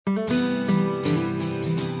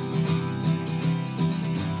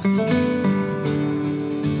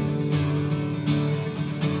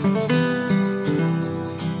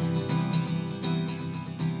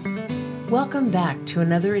Welcome back to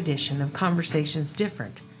another edition of Conversations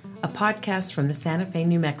Different, a podcast from the Santa Fe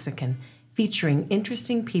New Mexican featuring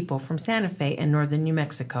interesting people from Santa Fe and northern New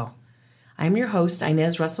Mexico. I'm your host,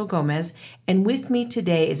 Inez Russell Gomez, and with me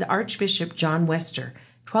today is Archbishop John Wester,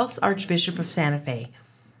 12th Archbishop of Santa Fe.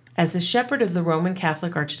 As the shepherd of the Roman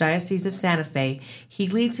Catholic Archdiocese of Santa Fe, he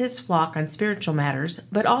leads his flock on spiritual matters,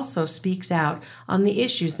 but also speaks out on the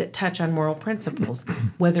issues that touch on moral principles,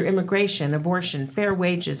 whether immigration, abortion, fair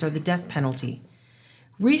wages, or the death penalty.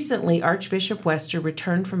 Recently, Archbishop Wester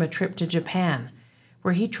returned from a trip to Japan,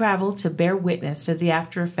 where he traveled to bear witness to the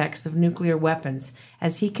after effects of nuclear weapons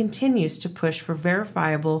as he continues to push for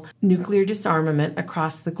verifiable nuclear disarmament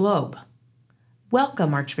across the globe.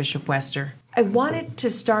 Welcome, Archbishop Wester. I wanted to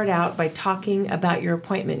start out by talking about your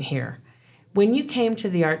appointment here. When you came to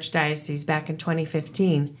the Archdiocese back in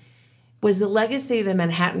 2015, was the legacy of the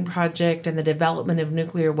Manhattan Project and the development of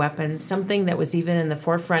nuclear weapons something that was even in the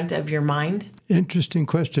forefront of your mind? Interesting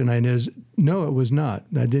question, Inez. No, it was not.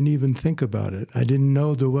 I didn't even think about it. I didn't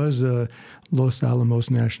know there was a Los Alamos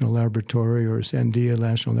National Laboratory or Sandia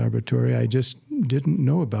National Laboratory. I just didn't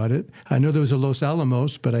know about it. I know there was a Los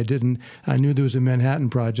Alamos, but I knew there was a Manhattan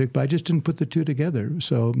Project, but I just didn't put the two together.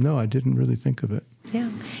 So, no, I didn't really think of it. Yeah.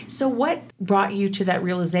 So what brought you to that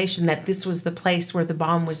realization that this was the place where the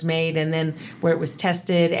bomb was made and then where it was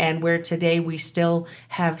tested and where today we still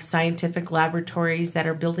have scientific laboratories that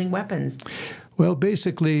are building weapons? Well,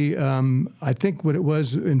 basically, I think what it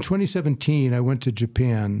was, in 2017, I went to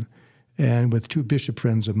Japan and with two bishop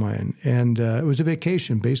friends of mine. And it was a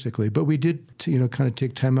vacation, basically. But we did, kind of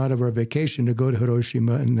take time out of our vacation to go to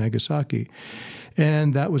Hiroshima and Nagasaki.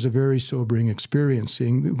 And that was a very sobering experience,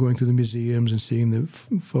 going through the museums and seeing the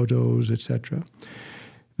photos, etc.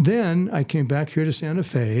 Then I came back here to Santa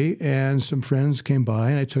Fe, and some friends came by,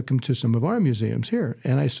 and I took them to some of our museums here.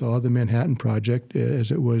 And I saw the Manhattan Project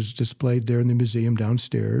as it was displayed there in the museum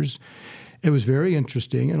downstairs. It was very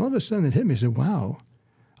interesting. And all of a sudden it hit me. I said, wow,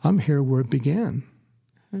 I'm here where it began.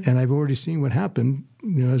 Mm-hmm. And I've already seen what happened,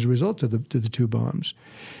 as a result of the two bombs.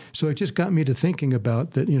 So it just got me to thinking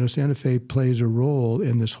about that, Santa Fe plays a role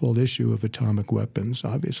in this whole issue of atomic weapons,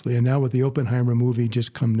 obviously. And now with the Oppenheimer movie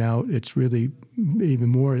just coming out, it's really even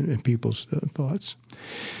more in people's thoughts.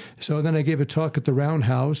 So then I gave a talk at the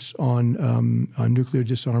Roundhouse on nuclear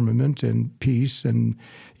disarmament and peace. And,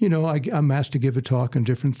 I'm asked to give a talk on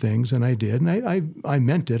different things, and I did. And I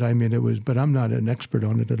meant it. I mean, but I'm not an expert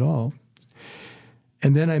on it at all.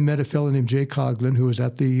 And then I met a fellow named Jay Coughlin who was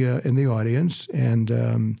in the audience,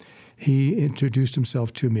 and he introduced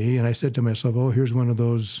himself to me. And I said to myself, "Oh, here's one of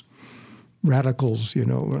those radicals, one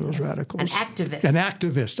of those radicals, an activist. An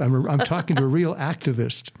activist. I'm talking to a real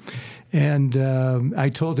activist." And I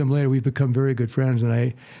told him later, we've become very good friends. And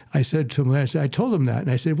I said to him later, I told him that, and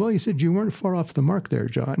I said, "Well," he said, "you weren't far off the mark there,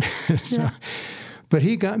 John." So, yeah. But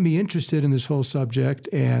he got me interested in this whole subject,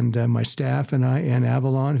 and my staff and I, Ann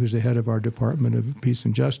Avalon, who's the head of our Department of Peace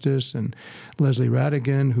and Justice, and Leslie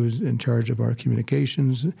Radigan, who's in charge of our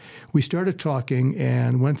communications, we started talking,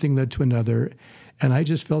 and one thing led to another, and I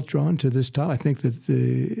just felt drawn to this topic. I think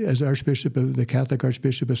that as Archbishop of the Catholic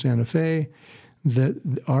Archbishop of Santa Fe, that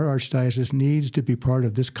our archdiocese needs to be part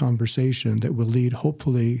of this conversation that will lead,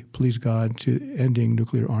 hopefully, please God, to ending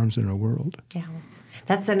nuclear arms in our world. Yeah.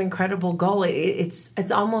 That's an incredible goal.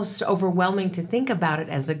 It's almost overwhelming to think about it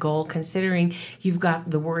as a goal, considering you've got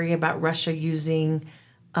the worry about Russia using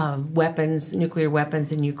nuclear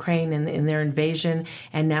weapons in Ukraine in their invasion,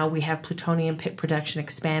 and now we have plutonium pit production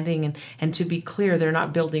expanding. And to be clear, they're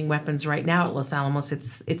not building weapons right now at Los Alamos.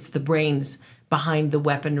 It's the brains behind the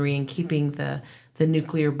weaponry and keeping the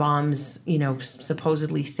nuclear bombs,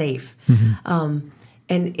 supposedly safe. Mm-hmm.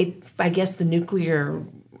 And I guess the nuclear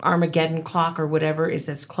Armageddon clock or whatever is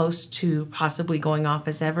as close to possibly going off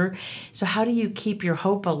as ever. So how do you keep your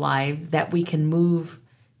hope alive that we can move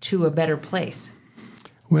to a better place?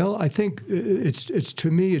 Well, I think it's to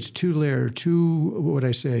me, it's two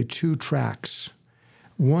tracks.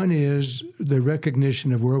 One is the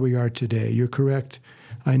recognition of where we are today. You're correct,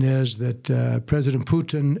 Inez, that President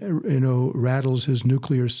Putin, rattles his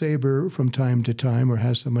nuclear saber from time to time or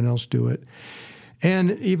has someone else do it.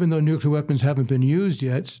 And even though nuclear weapons haven't been used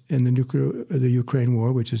yet in the Ukraine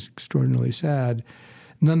war, which is extraordinarily sad,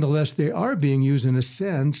 nonetheless, they are being used in a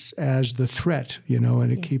sense as the threat,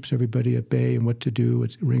 and it keeps everybody at bay and what to do,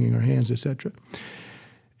 it's wringing our hands, etc.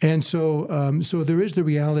 And so there is the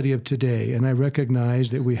reality of today, and I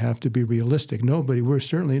recognize that we have to be realistic. We're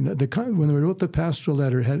certainly, when we wrote the pastoral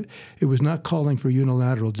letter, it was not calling for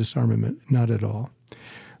unilateral disarmament, not at all.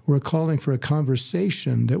 We're calling for a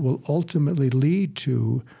conversation that will ultimately lead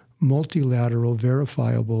to multilateral,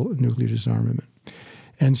 verifiable nuclear disarmament.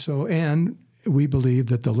 And we believe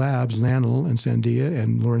that the labs, Lanel and Sandia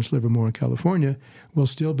and Lawrence Livermore in California, will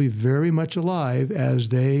still be very much alive as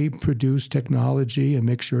they produce technology and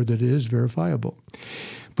make sure that it is verifiable.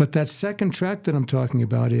 But that second track that I'm talking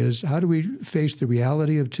about is how do we face the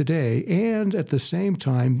reality of today and at the same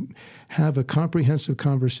time have a comprehensive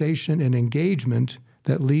conversation and engagement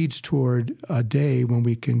that leads toward a day when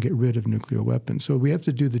we can get rid of nuclear weapons. So we have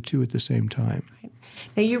to do the two at the same time.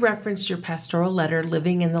 Now, you referenced your pastoral letter,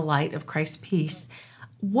 Living in the Light of Christ's Peace.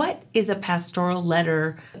 What is a pastoral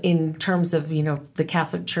letter in terms of, the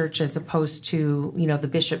Catholic Church as opposed to, the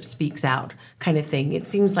bishop speaks out kind of thing? It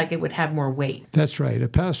seems like it would have more weight. That's right. A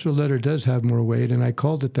pastoral letter does have more weight, and I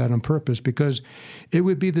called it that on purpose because it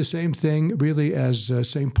would be the same thing really as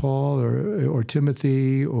St. Paul or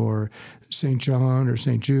Timothy or St. John or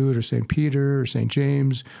St. Jude or St. Peter or St.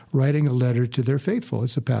 James writing a letter to their faithful.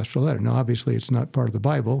 It's a pastoral letter. Now, obviously, it's not part of the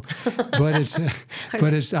Bible, but it's.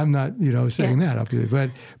 I'm not, saying that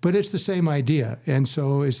obviously, but it's the same idea. And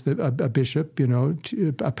so it's a bishop,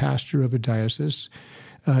 a pastor of a diocese,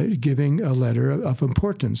 giving a letter of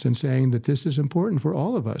importance and saying that this is important for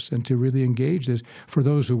all of us and to really engage this for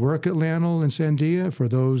those who work at Lanel and Sandia, for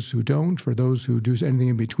those who don't, for those who do anything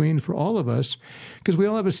in between, for all of us, because we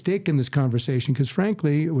all have a stake in this conversation. Because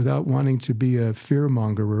frankly, without wanting to be a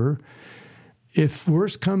fearmongerer, if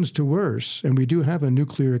worse comes to worse and we do have a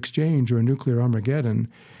nuclear exchange or a nuclear Armageddon,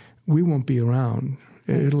 we won't be around.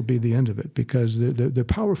 It'll be the end of it because the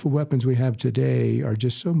powerful weapons we have today are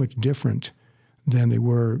just so much different than they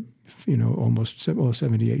were, almost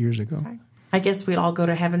 78 years ago. I guess we'd all go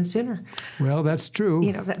to heaven sooner. Well, that's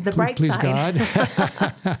true. The bright Please, side.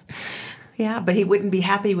 God. Yeah, but he wouldn't be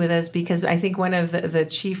happy with us because I think one of the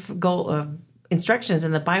chief instructions in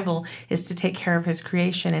the Bible is to take care of his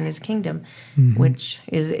creation and his kingdom, which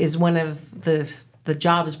is one of the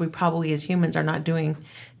jobs we probably as humans are not doing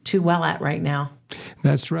too well at right now.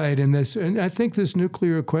 That's right, and I think this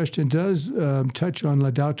nuclear question does touch on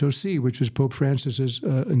Laudato Si, which was Pope Francis's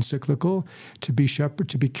encyclical, to be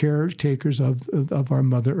caretakers of our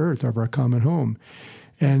Mother Earth, of our common home,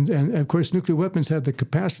 and of course nuclear weapons have the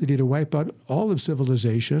capacity to wipe out all of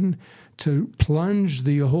civilization, to plunge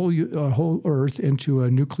the whole Earth into a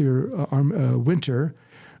nuclear winter,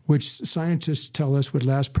 which scientists tell us would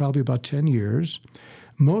last probably about 10 years.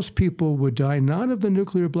 Most people would die not of the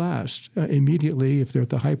nuclear blast immediately if they're at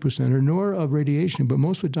the hypocenter, nor of radiation, but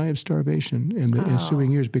most would die of starvation in the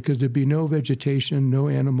ensuing years because there'd be no vegetation, no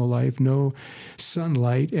animal life, no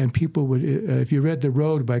sunlight, and people would, if you read The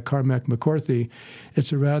Road by Cormac McCarthy, he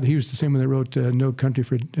was the same one that wrote No Country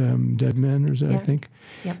for Dead Men, or is that, I think?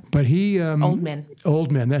 Yep. But he... Old Men.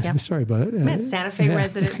 Old Men, Yep. Sorry about it. Santa Fe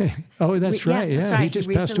resident. Oh, that's right, yeah. That's right. He just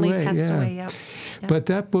passed recently away. Passed away, Yep. But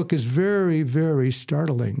that book is very, very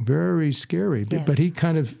startling, very scary. Yes. But he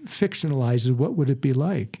kind of fictionalizes what would it be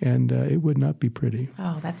like, and it would not be pretty.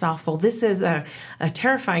 Oh, that's awful. This is a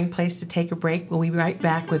terrifying place to take a break. We'll be right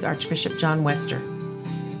back with Archbishop John Wester.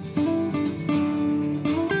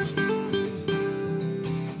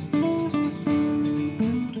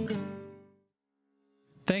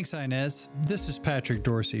 Thanks, Inez. This is Patrick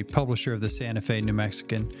Dorsey, publisher of the Santa Fe New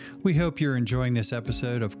Mexican. We hope you're enjoying this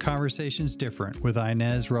episode of Conversations Different with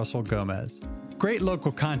Inez Russell Gomez. Great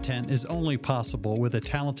local content is only possible with a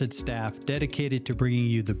talented staff dedicated to bringing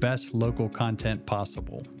you the best local content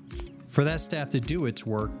possible. For that staff to do its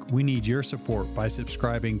work, we need your support by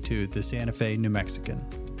subscribing to the Santa Fe New Mexican.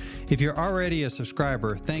 If you're already a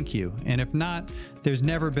subscriber, thank you. And if not, there's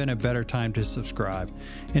never been a better time to subscribe.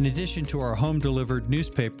 In addition to our home-delivered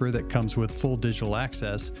newspaper that comes with full digital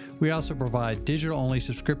access, we also provide digital-only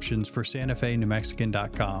subscriptions for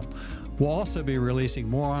SantaFeNewMexican.com. We'll also be releasing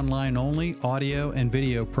more online-only audio and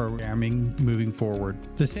video programming moving forward.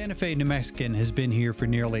 The Santa Fe New Mexican has been here for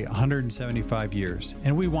nearly 175 years,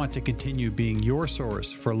 and we want to continue being your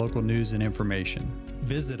source for local news and information.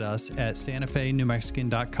 Visit us at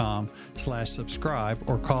SantaFeNewMexican.com/subscribe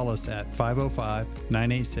or call us at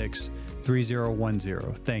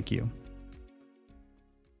 505-986-3010. Thank you.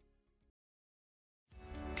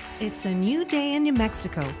 It's a new day in New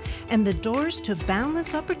Mexico, and the doors to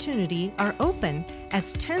boundless opportunity are open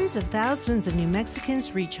as tens of thousands of New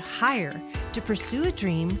Mexicans reach higher to pursue a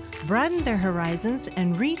dream, broaden their horizons,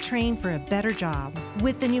 and retrain for a better job.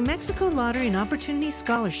 With the New Mexico Lottery and Opportunity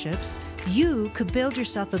Scholarships, you could build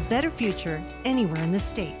yourself a better future anywhere in the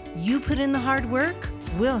state. You put in the hard work,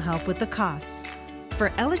 we'll help with the costs.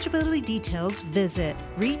 For eligibility details, visit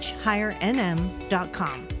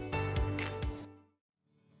reachhighernm.com.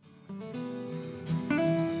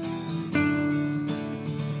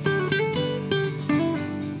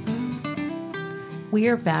 We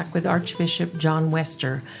are back with Archbishop John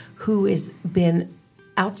Wester, who has been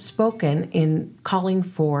outspoken in calling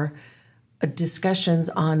for discussions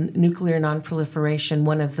on nuclear nonproliferation,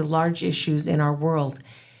 one of the large issues in our world.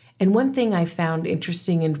 And one thing I found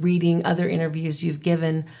interesting in reading other interviews you've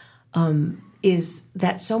given is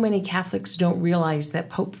that so many Catholics don't realize that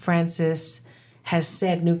Pope Francis has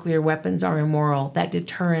said nuclear weapons are immoral, that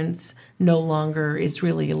deterrence no longer is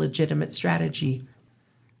really a legitimate strategy.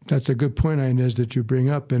 That's a good point, Inez, that you bring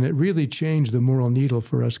up, and it really changed the moral needle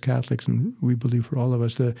for us Catholics, and we believe for all of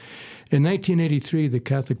us. In 1983, the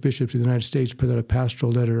Catholic bishops of the United States put out a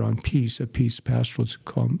pastoral letter on peace, a peace pastoral it's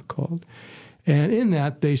called. And in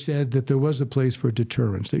that, they said that there was a place for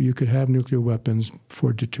deterrence, that you could have nuclear weapons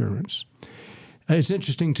for deterrence. It's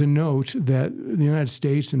interesting to note that the United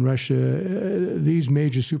States and Russia, these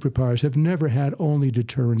major superpowers, have never had only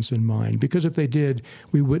deterrence in mind. Because if they did,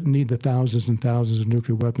 we wouldn't need the thousands and thousands of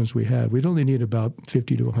nuclear weapons we have. We'd only need about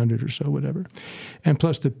 50 to 100 or so, whatever. And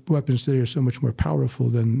plus, the weapons today are so much more powerful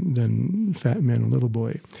than Fat Man and Little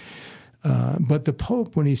Boy. But the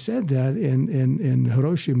Pope, when he said that in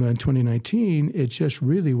Hiroshima in 2019, it just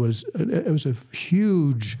really was a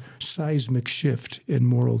huge seismic shift in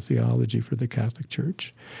moral theology for the Catholic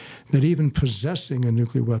Church, that even possessing a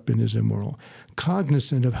nuclear weapon is immoral,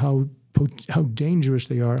 cognizant of how dangerous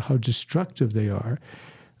they are, how destructive they are.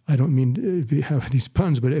 I don't mean to have these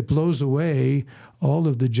puns, but it blows away all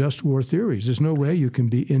of the just war theories. There's no way you can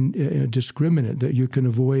be indiscriminate, that you can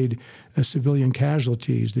avoid civilian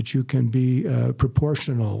casualties, that you can be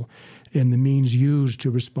proportional in the means used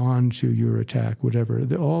to respond to your attack, whatever.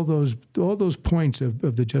 All those points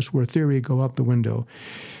of the just war theory go out the window.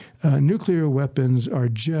 Nuclear weapons are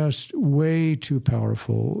just way too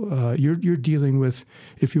powerful. You're dealing with,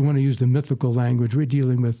 if you want to use the mythical language, we're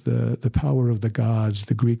dealing with the power of the gods,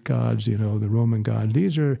 the Greek gods, the Roman gods.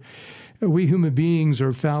 We human beings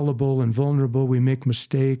are fallible and vulnerable. We make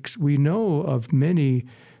mistakes. We know of many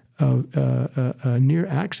near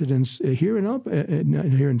accidents here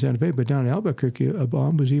in Santa Fe, but down in Albuquerque, a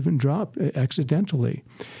bomb was even dropped accidentally.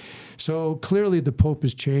 So clearly the Pope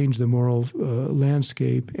has changed the moral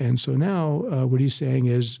landscape. And so now what he's saying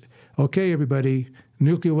is, okay, everybody,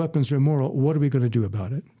 nuclear weapons are immoral. What are we going to do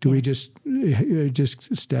about it? Do we just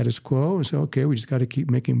status quo and say, okay, we just got to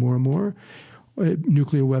keep making more and more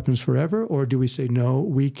nuclear weapons forever? Or do we say, no,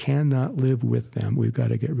 we cannot live with them. We've got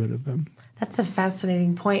to get rid of them. That's a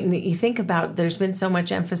fascinating point. And you think about, there's been so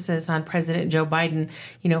much emphasis on President Joe Biden,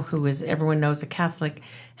 who is, everyone knows, a Catholic,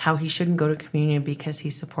 how he shouldn't go to communion because he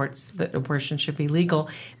supports that abortion should be legal.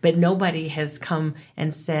 But nobody has come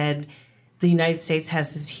and said the United States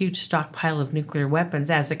has this huge stockpile of nuclear weapons.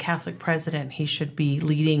 As a Catholic president, he should be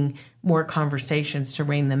leading more conversations to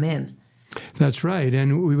rein them in. That's right.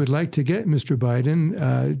 And we would like to get Mr.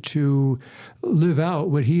 Biden to live out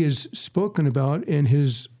what he has spoken about in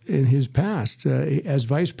his past. As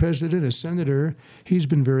vice president, as senator, he's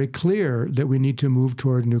been very clear that we need to move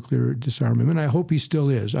toward nuclear disarmament. I hope he still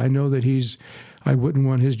is. I know that I wouldn't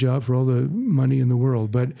want his job for all the money in the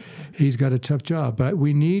world, but he's got a tough job. But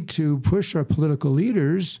we need to push our political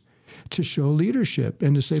leaders to show leadership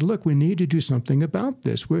and to say, look, we need to do something about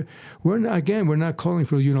this. We're not calling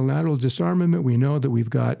for unilateral disarmament. We know that we've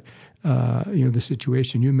got the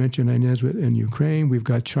situation you mentioned, Inez, in Ukraine. We've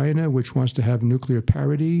got China, which wants to have nuclear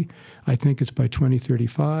parity. I think it's by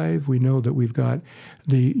 2035. We know that we've got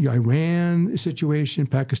the Iran situation.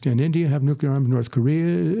 Pakistan, India have nuclear arms. North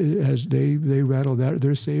Korea, they rattle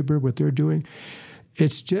their saber, what they're doing.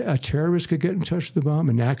 It's just, a terrorist could get in touch with the bomb,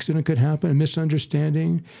 an accident could happen, a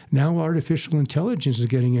misunderstanding. Now artificial intelligence is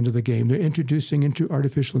getting into the game. They're introducing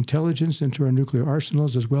artificial intelligence into our nuclear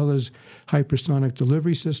arsenals as well as hypersonic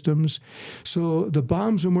delivery systems. So the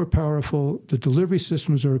bombs are more powerful, the delivery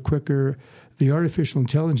systems are quicker, the artificial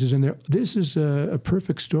intelligence is in there. This is a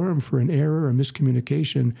perfect storm for an error or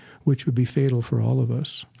miscommunication, which would be fatal for all of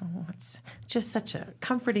us. Oh, it's just such a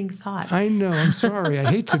comforting thought. I know. I'm sorry.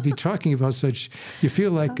 I hate to be talking about such. You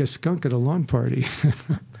feel like a skunk at a lawn party.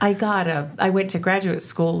 I went to graduate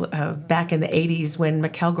school back in the 80s when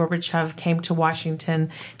Mikhail Gorbachev came to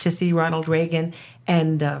Washington to see Ronald Reagan.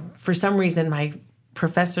 And for some reason, my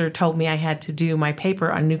professor told me I had to do my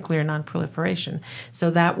paper on nuclear nonproliferation. So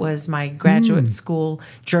that was my graduate school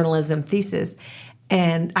journalism thesis.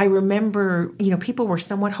 And I remember, people were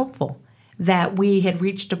somewhat hopeful that we had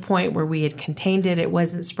reached a point where we had contained it. It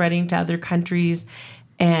wasn't spreading to other countries.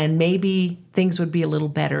 And maybe things would be a little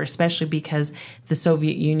better, especially because the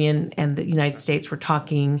Soviet Union and the United States were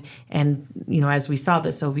talking. And, as we saw,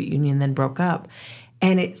 the Soviet Union then broke up.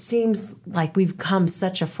 And it seems like we've come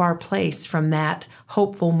such a far place from that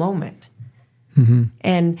hopeful moment. Mm-hmm.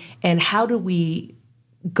 And how do we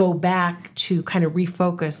go back to kind of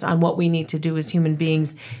refocus on what we need to do as human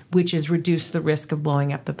beings, which is reduce the risk of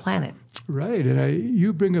blowing up the planet. Right. And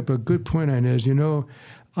you bring up a good point, Inez.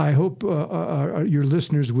 I hope your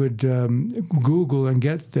listeners would Google and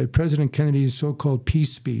get the President Kennedy's so-called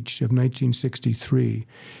peace speech of 1963.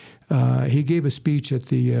 He gave a speech at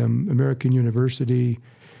the American University.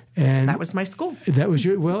 And that was my school. That was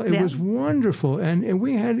it was wonderful.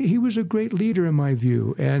 And he was a great leader in my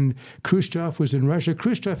view. And Khrushchev was in Russia.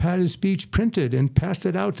 Khrushchev had his speech printed and passed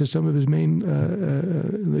it out to some of his main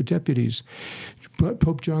deputies.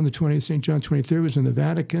 Pope John the 20th, St. John 23rd was in the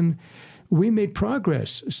Vatican. We made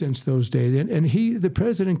progress since those days. And the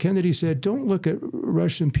President Kennedy said, don't look at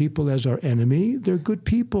Russian people as our enemy. They're good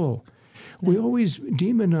people. We always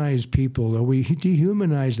demonize people, or we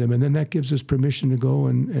dehumanize them, and then that gives us permission to go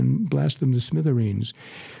and blast them to smithereens.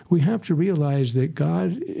 We have to realize that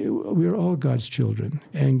we are all God's children,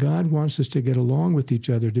 and God wants us to get along with each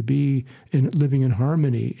other, to be living in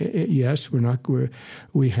harmony. Yes,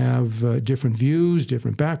 we have different views,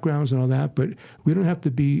 different backgrounds, and all that, but we don't have to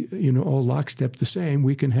be all lockstep the same.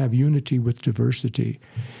 We can have unity with diversity.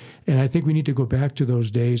 And I think we need to go back to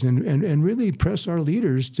those days and really press our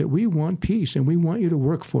leaders that we want peace and we want you to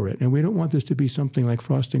work for it. And we don't want this to be something like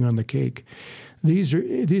frosting on the cake. These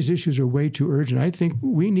issues are way too urgent. I think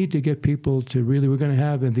we need to get people to really, we're going to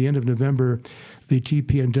have at the end of November, the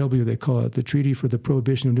TPNW, they call it, the Treaty for the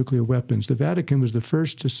Prohibition of Nuclear Weapons. The Vatican was the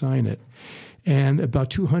first to sign it. And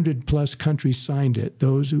about 200 plus countries signed it,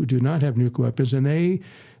 those who do not have nuclear weapons. And they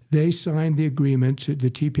signed the agreement,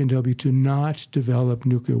 the TPNW, to not develop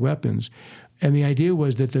nuclear weapons. And the idea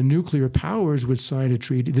was that the nuclear powers would sign the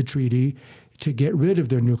treaty to get rid of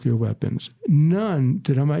their nuclear weapons. None,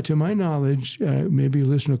 to my knowledge, maybe a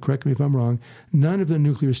listener will correct me if I'm wrong, none of the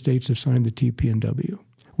nuclear states have signed the TPNW.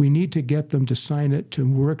 We need to get them to sign it to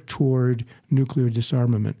work toward nuclear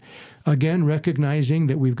disarmament. Again, recognizing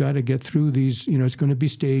that we've got to get through these, it's going to be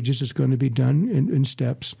stages, it's going to be done in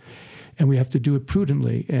steps. And we have to do it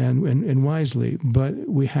prudently and wisely, but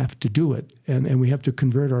we have to do it. And we have to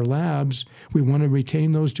convert our labs. We want to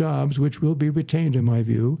retain those jobs, which will be retained in my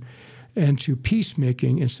view, and to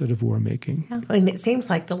peacemaking instead of war making. Yeah. And it seems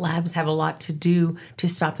like the labs have a lot to do to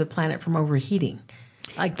stop the planet from overheating.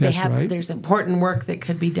 Like there's important work that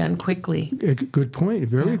could be done quickly. Good point.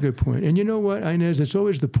 Very good point. And you know what, Inez? It's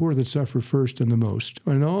always the poor that suffer first and the most.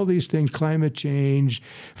 And all these things, climate change,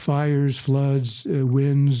 fires, floods,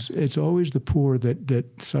 winds, it's always the poor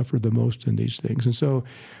that suffer the most in these things. And so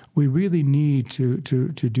we really need to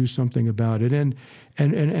do something about it. And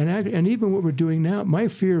even what we're doing now, my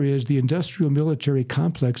fear is the industrial military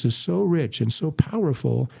complex is so rich and so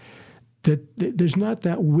powerful that there's not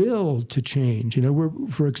that will to change.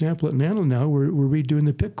 For example, at NANO now, we're redoing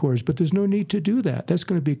the pit cores, but there's no need to do that. That's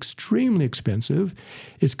going to be extremely expensive.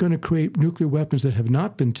 It's going to create nuclear weapons that have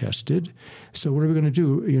not been tested. So what are we going to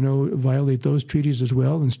do? Violate those treaties as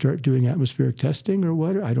well and start doing atmospheric testing or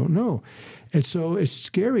what? I don't know. And so it's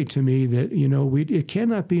scary to me that, it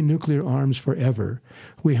cannot be nuclear arms forever.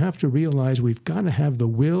 We have to realize we've got to have the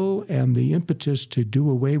will and the impetus to do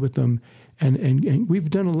away with them. And we've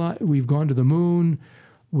done a lot. We've gone to the moon.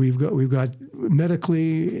 We've got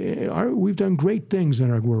medically. We've done great things in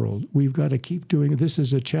our world. We've got to keep doing it. This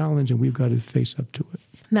is a challenge, and we've got to face up to it.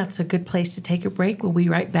 And that's a good place to take a break. We'll be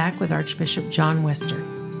right back with Archbishop John Wester.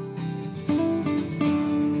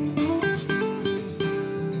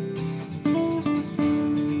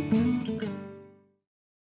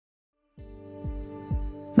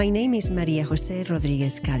 My name is Maria Jose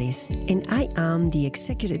Rodriguez Cadiz, and I am the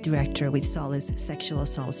Executive Director with Solace Sexual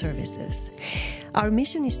Assault Services. Our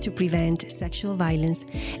mission is to prevent sexual violence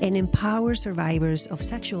and empower survivors of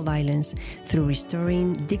sexual violence through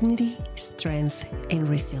restoring dignity, strength, and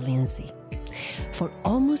resiliency. For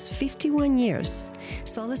almost 51 years,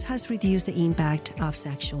 Solace has reduced the impact of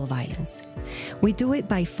sexual violence. We do it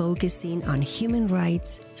by focusing on human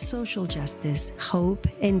rights, social justice, hope,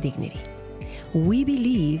 and dignity. We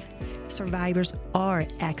believe survivors are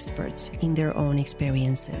experts in their own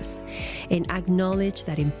experiences and acknowledge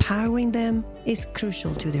that empowering them is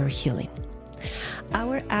crucial to their healing.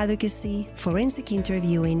 Our advocacy, forensic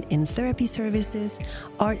interviewing, and therapy services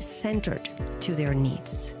are centered to their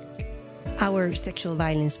needs. Our sexual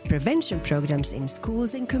violence prevention programs in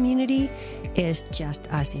schools and community is just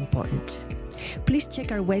as important. Please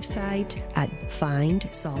check our website at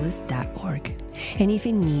findsolace.org. And if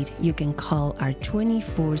in need, you can call our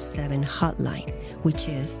 24/7 hotline, which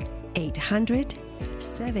is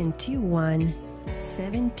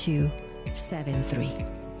 800-721-7273.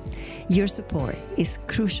 Your support is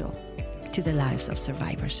crucial to the lives of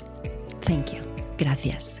survivors. Thank you.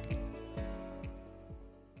 Gracias.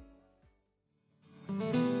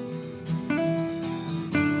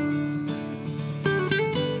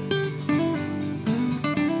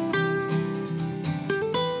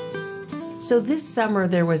 So this summer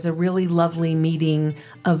there was a really lovely meeting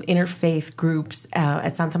of interfaith groups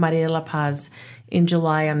at Santa Maria de la Paz in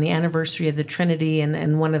July on the anniversary of the Trinity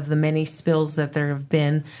and one of the many spills that there have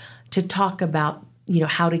been, to talk about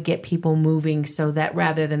how to get people moving so that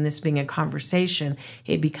rather than this being a conversation,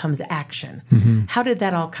 it becomes action. Mm-hmm. How did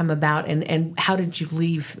that all come about, and how did you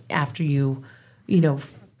leave after you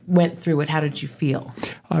went through it? How did you feel?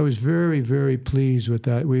 I was very, very pleased with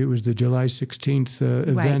that. It was the July 16th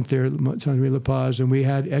event there at Santa Maria La Paz, and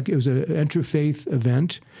it was an interfaith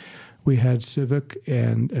event. We had civic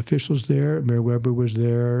and officials there. Mayor Weber was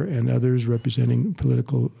there, and others representing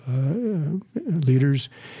political leaders.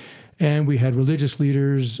 And we had religious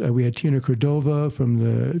leaders. We had Tina Cordova from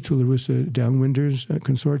the Tularosa Downwinders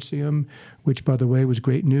Consortium, which, by the way, was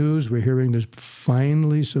great news. We're hearing there's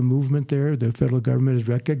finally some movement there. The federal government is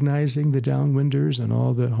recognizing the Downwinders and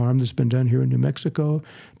all the harm that's been done here in New Mexico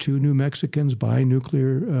to New Mexicans by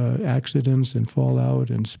nuclear accidents and fallout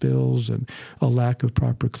and spills and a lack of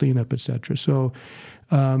proper cleanup, et cetera. So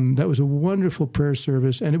that was a wonderful prayer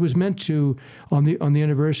service, and it was meant to, on the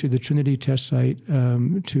anniversary of the Trinity test site,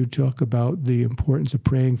 to talk about the importance of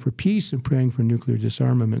praying for peace and praying for nuclear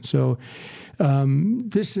disarmament. So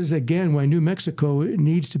this is, again, why New Mexico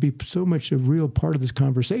needs to be so much a real part of this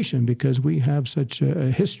conversation, because we have such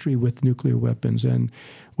a history with nuclear weapons, and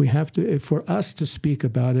we have to, for us to speak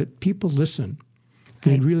about it, people listen.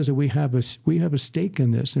 They realize that we have a stake in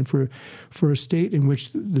this, and for a state in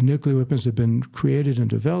which the nuclear weapons have been created and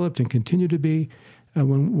developed and continue to be,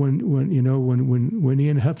 when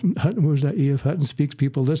Ian Hutton was that E.F. Hutton speaks,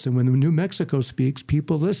 people listen. When New Mexico speaks,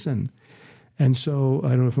 people listen. And so I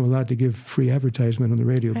don't know if I'm allowed to give free advertisement on the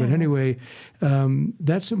radio, but anyway,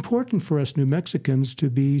 that's important for us New Mexicans to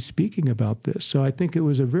be speaking about this. So I think it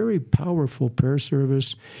was a very powerful prayer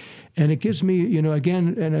service. And it gives me,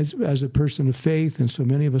 again, and as a person of faith, and so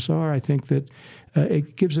many of us are, I think that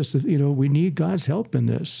it gives us, we need God's help in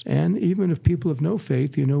this. And even if people have no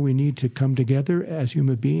faith, we need to come together as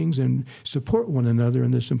human beings and support one another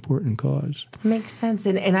in this important cause. Makes sense.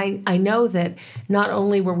 And I know that not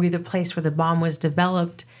only were we the place where the bomb was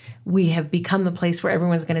developed, we have become the place where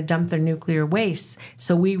everyone's going to dump their nuclear waste.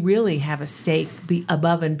 So we really have a stake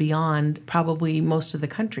above and beyond probably most of the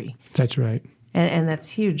country. That's right. And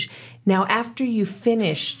that's huge. Now, after you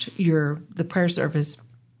finished the prayer service,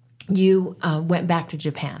 you went back to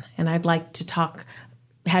Japan, and I'd like to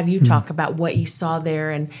have you talk about what you saw there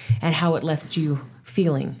and how it left you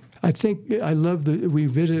feeling. I think I love we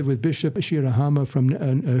visited with Bishop Shirahama from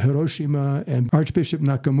Hiroshima and Archbishop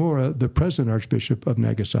Nakamura, the present Archbishop of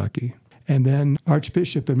Nagasaki, and then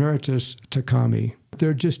Archbishop Emeritus Takami.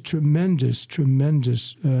 They're just tremendous,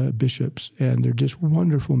 tremendous bishops, and they're just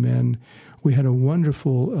wonderful men. We had a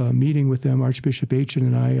wonderful meeting with them, Archbishop Aitchen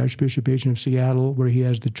and I, Archbishop Aitchen of Seattle, where he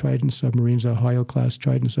has the Trident submarines, Ohio-class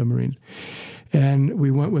Trident submarines. And we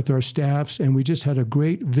went with our staffs, and we just had a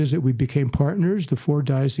great visit. We became partners. The 4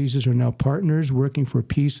 dioceses are now partners working for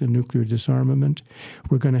peace and nuclear disarmament.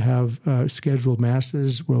 We're going to have scheduled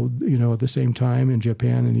masses, at the same time in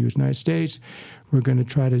Japan and the United States. We're going to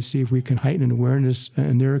try to see if we can heighten an awareness,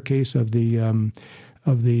 in their case, of the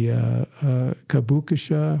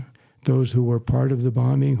Kabukicho, those who were part of the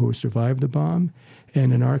bombing, who survived the bomb,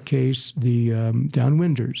 and in our case, the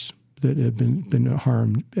downwinders that have been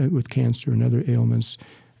harmed with cancer and other ailments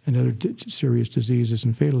and other serious diseases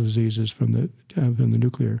and fatal diseases from the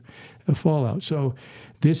nuclear fallout. So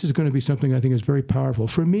this is going to be something I think is very powerful.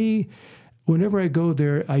 For me, whenever I go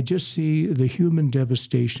there, I just see the human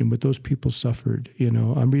devastation what those people suffered.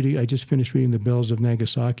 I just finished reading The Bells of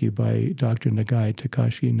Nagasaki by Dr.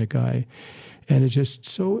 Takashi Nagai. And it's just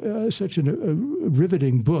such a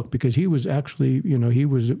riveting book, because he was actually, he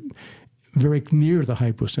was very near the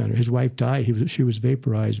hypocenter. His wife died. She was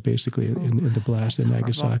vaporized, basically, in the blast in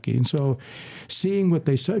Nagasaki. And so seeing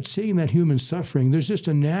that human suffering, there's just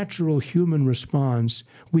a natural human response.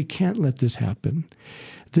 We can't let this happen.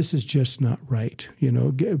 This is just not right.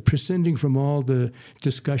 Prescinding from all the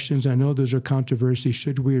discussions, I know those are controversies.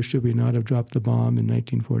 Should we or should we not have dropped the bomb in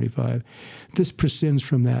 1945? This prescinds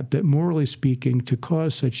from that. But morally speaking, to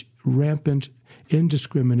cause such rampant,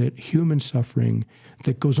 indiscriminate human suffering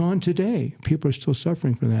that goes on today, people are still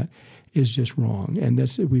suffering from that, is just wrong. And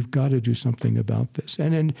we've got to do something about this.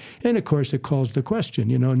 And of course, it calls the question,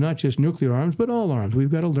 not just nuclear arms, but all arms.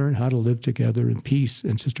 We've got to learn how to live together in peace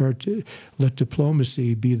and to start to let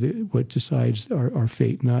diplomacy be what decides our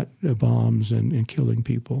fate, not bombs and killing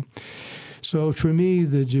people. So for me,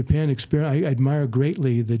 the Japan experience, I admire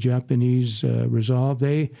greatly the Japanese resolve.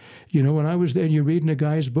 They, when I was there, you're reading a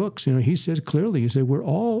guy's books, he said clearly, he said, we're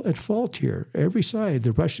all at fault here. Every side,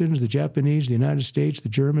 the Russians, the Japanese, the United States, the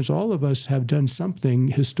Germans, all of us have done something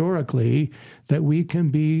historically that we can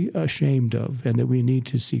be ashamed of and that we need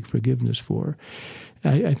to seek forgiveness for.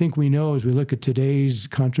 I think we know as we look at today's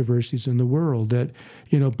controversies in the world that,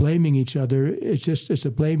 blaming each other, it's a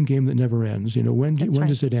blame game that never ends. When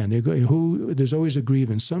does it end? There's always a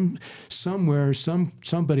grievance. Somewhere,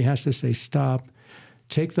 somebody has to say, stop,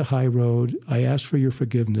 take the high road. I ask for your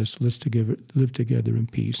forgiveness. Let's live together in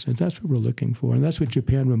peace. And that's what we're looking for. And that's what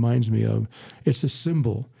Japan reminds me of. It's a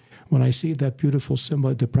symbol. When I see that beautiful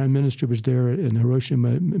symbol, the Prime Minister was there in the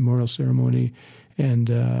Hiroshima Memorial Ceremony, and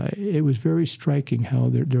it was very striking how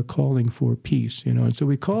they're calling for peace, And so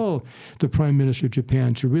we call the Prime Minister of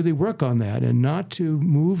Japan to really work on that and not to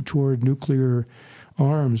move toward nuclear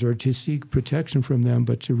arms or to seek protection from them,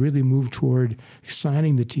 but to really move toward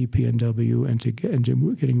signing the TPNW and to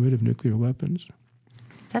getting rid of nuclear weapons.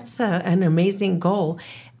 That's an amazing goal.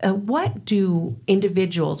 What do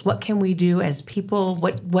individuals, what can we do as people,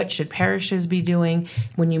 what should parishes be doing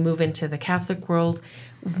when you move into the Catholic world?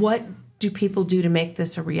 What do people do to make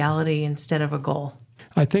this a reality instead of a goal?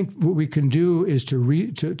 I think what we can do is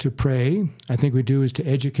to pray. I think we do is to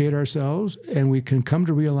educate ourselves, and we can come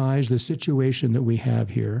to realize the situation that we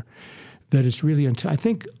have here, that it's really, I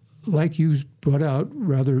think, like you brought out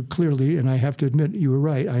rather clearly, and I have to admit you were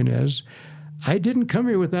right, Inez, I didn't come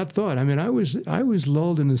here with that thought. I mean, I was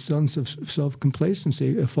lulled in a sense of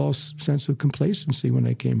self-complacency, a false sense of complacency when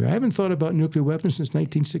I came here. I haven't thought about nuclear weapons since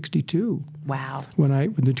 1962. Wow.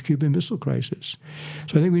 When the Cuban Missile Crisis.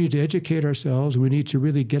 So I think we need to educate ourselves. We need to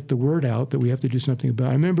really get the word out that we have to do something about it.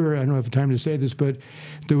 I remember, I don't have time to say this, but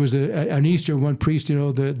there was an Easter, one priest,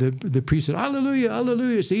 the priest said, "Hallelujah,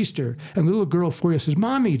 hallelujah, it's Easter." And the little girl 4 years says,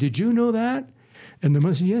 "Mommy, did you know that?" And the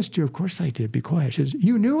mother said, "Yes, dear, of course I did. Be quiet." She says,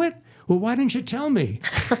 "You knew it? Well, why didn't you tell me?"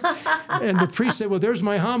 And the priest said, "Well, there's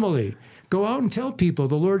my homily. Go out and tell people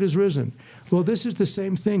the Lord is risen." Well, this is the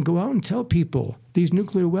same thing. Go out and tell people these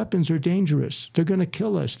nuclear weapons are dangerous. They're going to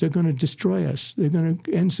kill us. They're going to destroy us. They're going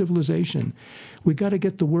to end civilization. We got to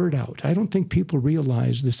get the word out. I don't think people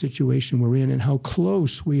realize the situation we're in and how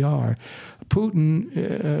close we are. Putin,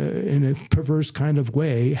 in a perverse kind of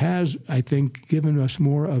way, has, I think, given us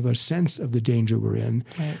more of a sense of the danger we're in.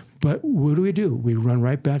 Right. But what do? We run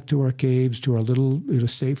right back to our caves, to our little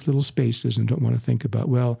safe little spaces and don't want to think about,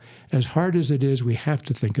 well, as hard as it is, we have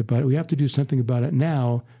to think about it. We have to do something about it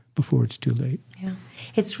now before it's too late. Yeah.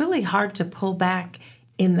 It's really hard to pull back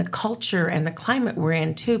in the culture and the climate we're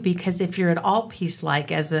in, too, because if you're at all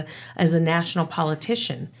peace-like as a national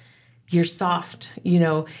politician, you're soft.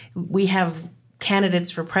 We have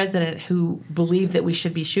candidates for president who believe that we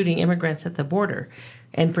should be shooting immigrants at the border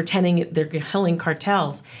and pretending they're killing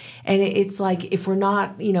cartels. And it's like, if we're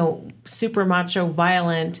not, super macho,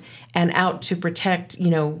 violent, and out to protect,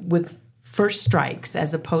 with first strikes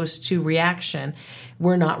as opposed to reaction,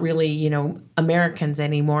 we're not really, Americans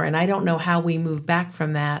anymore. And I don't know how we move back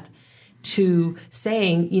from that to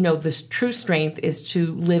saying, the true strength is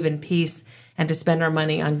to live in peace and to spend our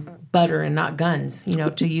money on butter and not guns,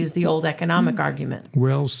 to use the old economic argument.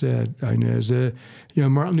 Well said, Inez.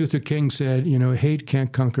 Martin Luther King said, hate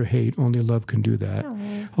can't conquer hate, only love can do that.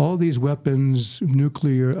 Oh. All these weapons,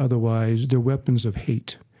 nuclear, otherwise, they're weapons of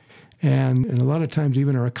hate. And a lot of times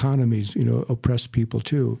even our economies, oppress people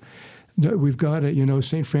too. We've got to,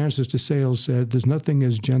 St. Francis de Sales said, there's nothing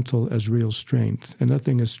as gentle as real strength and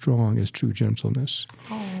nothing as strong as true gentleness.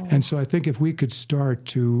 Oh. And so I think if we could start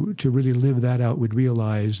to really live that out, we'd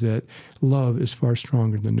realize that love is far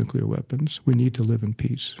stronger than nuclear weapons. We need to live in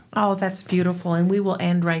peace. Oh, that's beautiful. And we will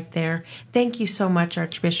end right there. Thank you so much,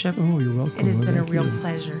 Archbishop. Oh, you're welcome. It has been a real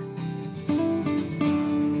pleasure.